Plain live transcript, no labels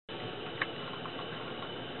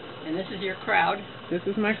And this is your crowd. This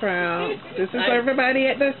is my crowd. This is everybody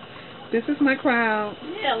at the... This is my crowd.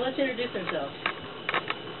 Yeah, let's introduce ourselves.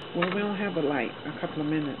 Well, we don't have a couple of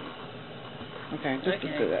minutes. Okay, just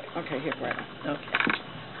to do that. Okay, hit right. Okay.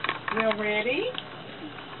 Well, ready?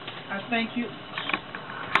 I thank you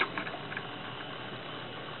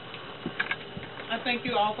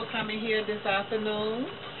all for coming here this afternoon.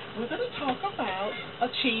 We're going to talk about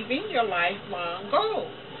achieving your lifelong goals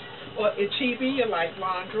or achieving your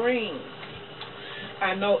lifelong dreams.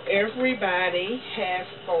 I know everybody has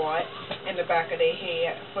thought in the back of their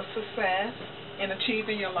head for success in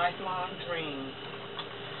achieving your lifelong dreams.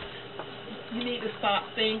 You need to stop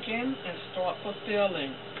thinking and start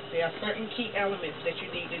fulfilling. There are certain key elements that you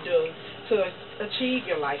need to do to achieve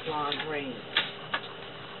your lifelong dreams.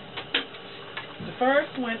 The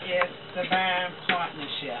first one is divine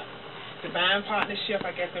partnership. Divine partnership,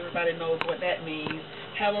 I guess everybody knows what that means.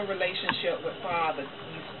 Have a relationship with Father.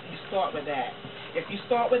 You start with that. If you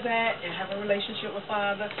start with that and have a relationship with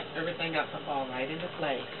Father, everything else will fall right into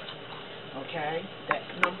place. Okay? That's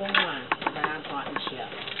number one, divine partnership.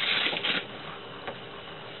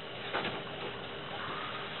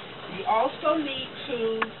 You also need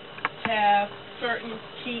to have certain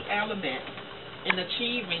key elements in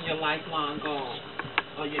achieving your lifelong goal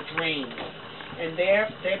or your dreams. And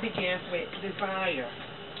that begins with desire.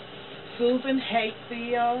 Susan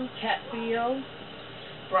Hatfield,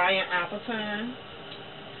 Brian Appleton,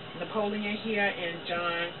 Napoleon Hill, and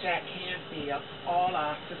Jack Canfield, all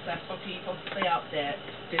are successful people, felt that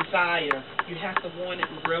desire. You have to want it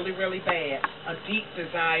really, really bad. A deep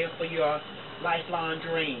desire for your lifelong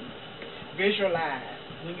dream. Visualize.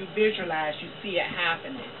 When you visualize, you see it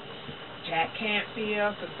happening. Jack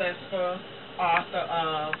Canfield, successful author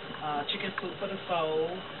of Chicken Soup for the Soul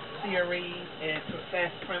series and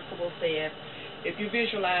Success Principles, says if you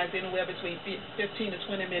visualize anywhere between 15 to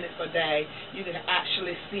 20 minutes a day, you can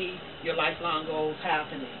actually see your lifelong goals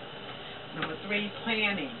happening. Number three,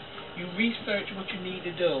 planning. You research what you need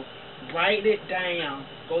to do. Write it down.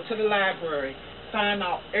 Go to the library. Find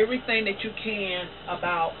out everything that you can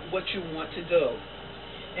about what you want to do.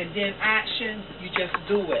 And then action, you just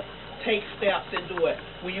do it. Take steps and do it.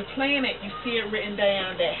 When you plan it, you see it written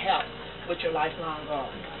down that helps with your lifelong goal.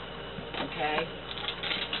 Okay?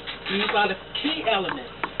 These are the key elements.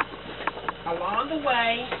 Along the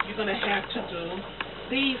way, you're going to have to do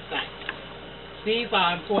these things. These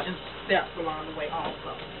are important steps along the way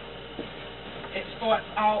also. It starts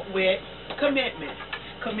out with commitment.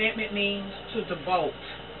 Commitment means to devote.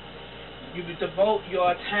 You devote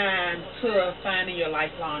your time to finding your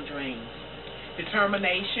lifelong dreams.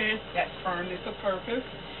 Determination, that's firmness of purpose.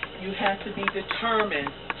 You have to be determined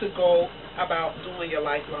to go about doing your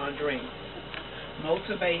lifelong dreams.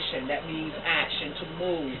 Motivation, that means action, to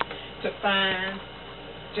move, to find,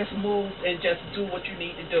 just move and just do what you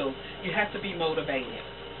need to do. You have to be motivated.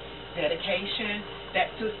 Dedication,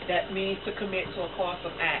 that means to commit to a course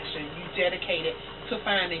of action. You dedicate it to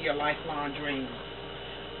finding your lifelong dreams.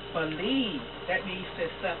 Believe, that means to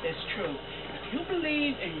accept as true. If you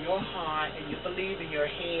believe in your heart and you believe in your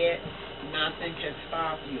head, nothing can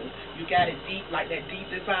stop you. You got it deep, like that deep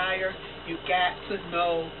desire. You got to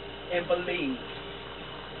know and believe.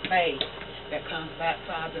 Faith, that comes back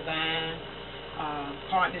to our divine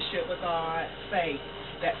partnership with God. Faith,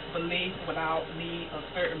 that's belief without need of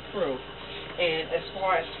certain proof. And as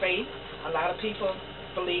far as faith, a lot of people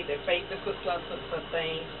believe that faith is the substance of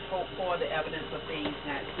things, hope for the evidence of things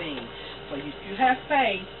not seen. So if you have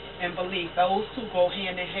faith and belief, those two go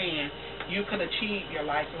hand in hand, you can achieve your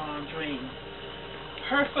lifelong dream.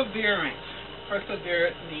 Perseverance.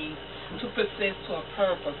 Perseverance means to persist to a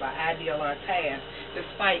purpose, an ideal, or a task,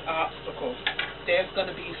 despite obstacles. There's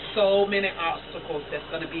going to be so many obstacles that's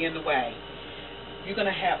going to be in the way. You're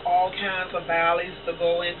going to have all kinds of valleys to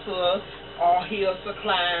go into, all hills to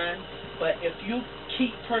climb, but if you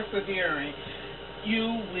keep persevering,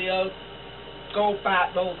 you will go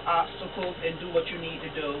by those obstacles and do what you need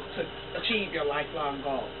to do to achieve your lifelong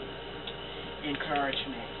goal.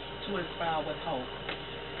 Encouragement, to inspire with hope.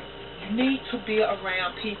 You need to be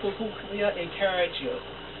around people who will encourage you.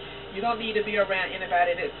 You don't need to be around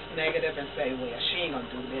anybody that's negative and say, well, she ain't going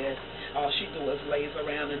to do this. All she do is laze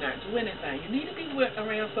around and not do anything. You need to be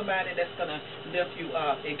around somebody that's going to lift you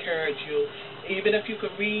up, encourage you. Even if you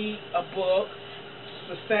could read a book,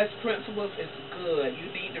 Success Principles is good. You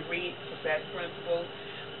need to read Success Principles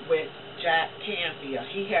with Jack Canfield.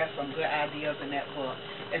 He has some good ideas in that book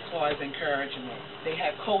as far as encouragement. They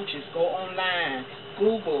have coaches. Go online,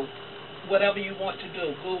 Google whatever you want to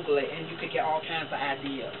do. Google it, and you can get all kinds of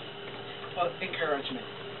ideas for encouragement.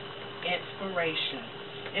 Inspiration.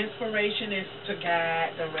 Inspiration is to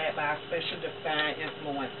guide, direct by a special divine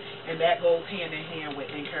influence, and that goes hand in hand with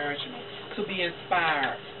encouragement. To be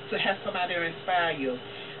inspired, to have somebody to inspire you.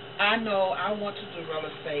 I know I want to do real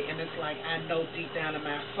estate, and it's like I know deep down in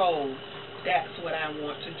my soul that's what I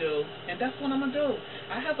want to do, and that's what I'm going to do.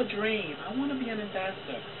 I have a dream. I want to be an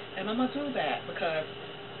investor, and I'm going to do that because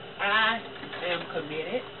I am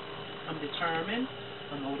committed, I'm determined,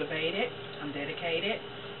 I'm motivated, I'm dedicated,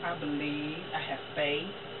 I believe, I have faith.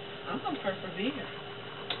 I'm going to persevere.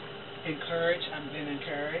 Encourage, I've been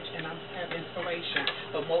encouraged, and I have inspiration.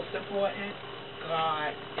 But most important, God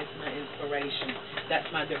is my inspiration. That's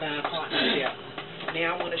my divine partnership.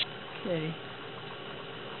 Now I want to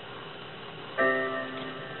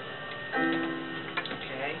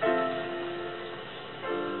Okay.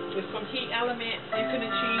 With some key elements, you can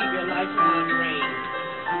achieve your lifelong dream.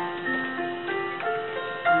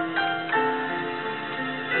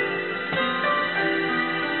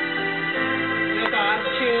 We're God's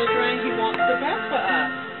children. He wants the best for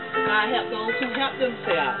us. God help those who help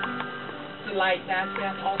themselves. Delight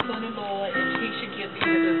thyself also in the Lord, and He should give thee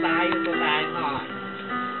the desires of thine heart.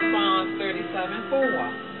 Psalms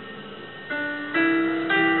 37:4. To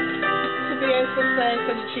be a success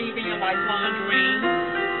in achieving your lifelong dream,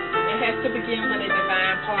 it has to begin with a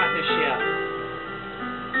divine partnership.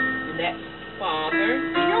 And that's Father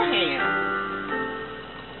in your hand.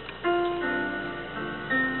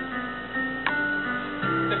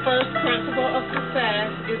 The first principle of success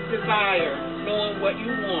is desire, knowing what you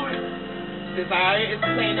want. Desire is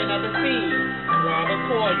planting of the seed. Robert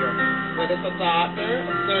Collier, whether it's a doctor,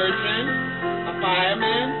 a surgeon, a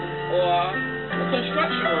fireman, or a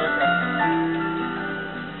construction worker.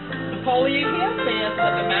 Napoleon Hill says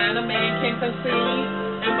what the mind of man can conceive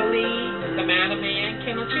and believe, the mind of man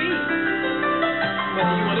can achieve.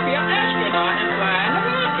 Whether you want to be an astronaut and fly in a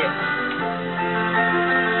rocket.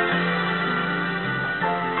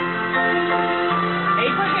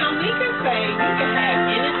 Abraham Lincoln said you can have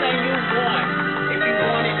anything you want if you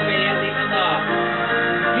want it badly enough.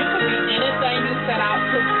 You can be anything you set out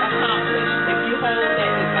to accomplish if you hold that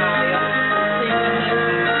desire, singleness,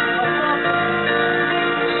 or purpose.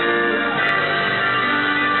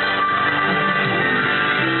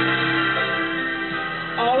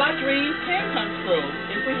 All our dreams can come true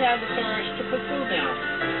if we have the courage to pursue them.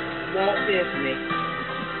 Walt Disney.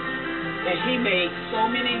 And he made so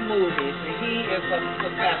many movies, and he is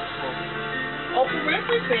successful. Oprah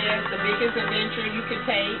Winfrey says the biggest adventure you can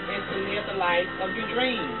take is to live the life of your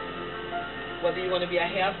dreams. Whether you want to be a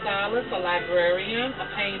hairstylist, a librarian, a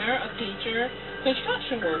painter, a teacher,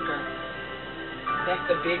 construction worker. That's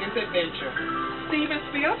the biggest adventure. Steven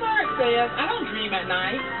Spielberg says, I don't dream at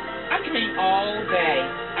night. I dream all day.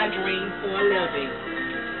 I dream for a living.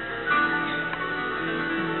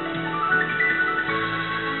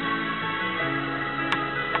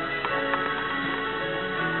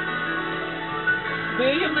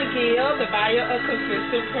 William McGill, the value of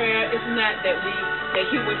consistent prayer is not that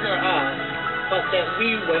he would hear us, but that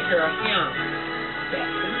we would hear him. That's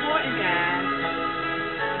important, guys.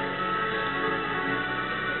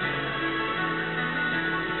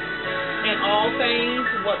 In all things,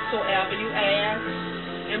 whatsoever you ask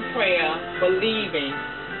in prayer, believing,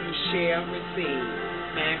 you shall receive.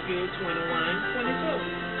 Matthew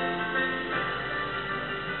 21:22.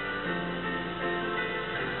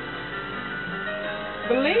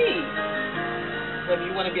 Believe. Whether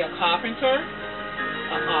you want to be a carpenter,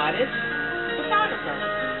 an artist, photographer,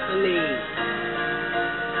 believe.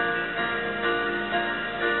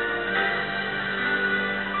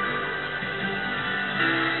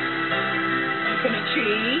 You can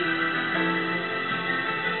achieve.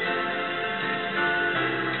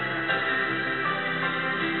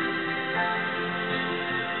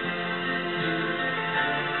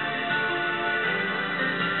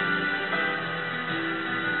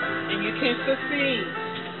 You can succeed.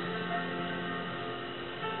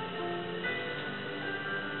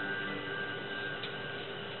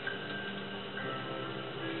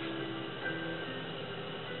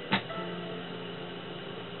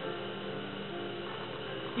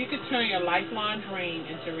 You can turn your lifelong dream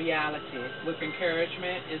into reality with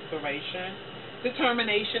encouragement, inspiration,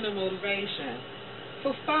 determination, and motivation.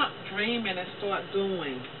 So stop dreaming and start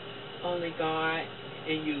doing. Only God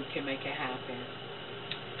and you can make it happen.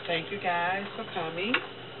 Thank you guys for coming.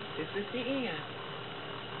 This is the end.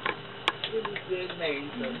 It was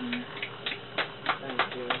amazing.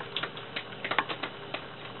 Thank you.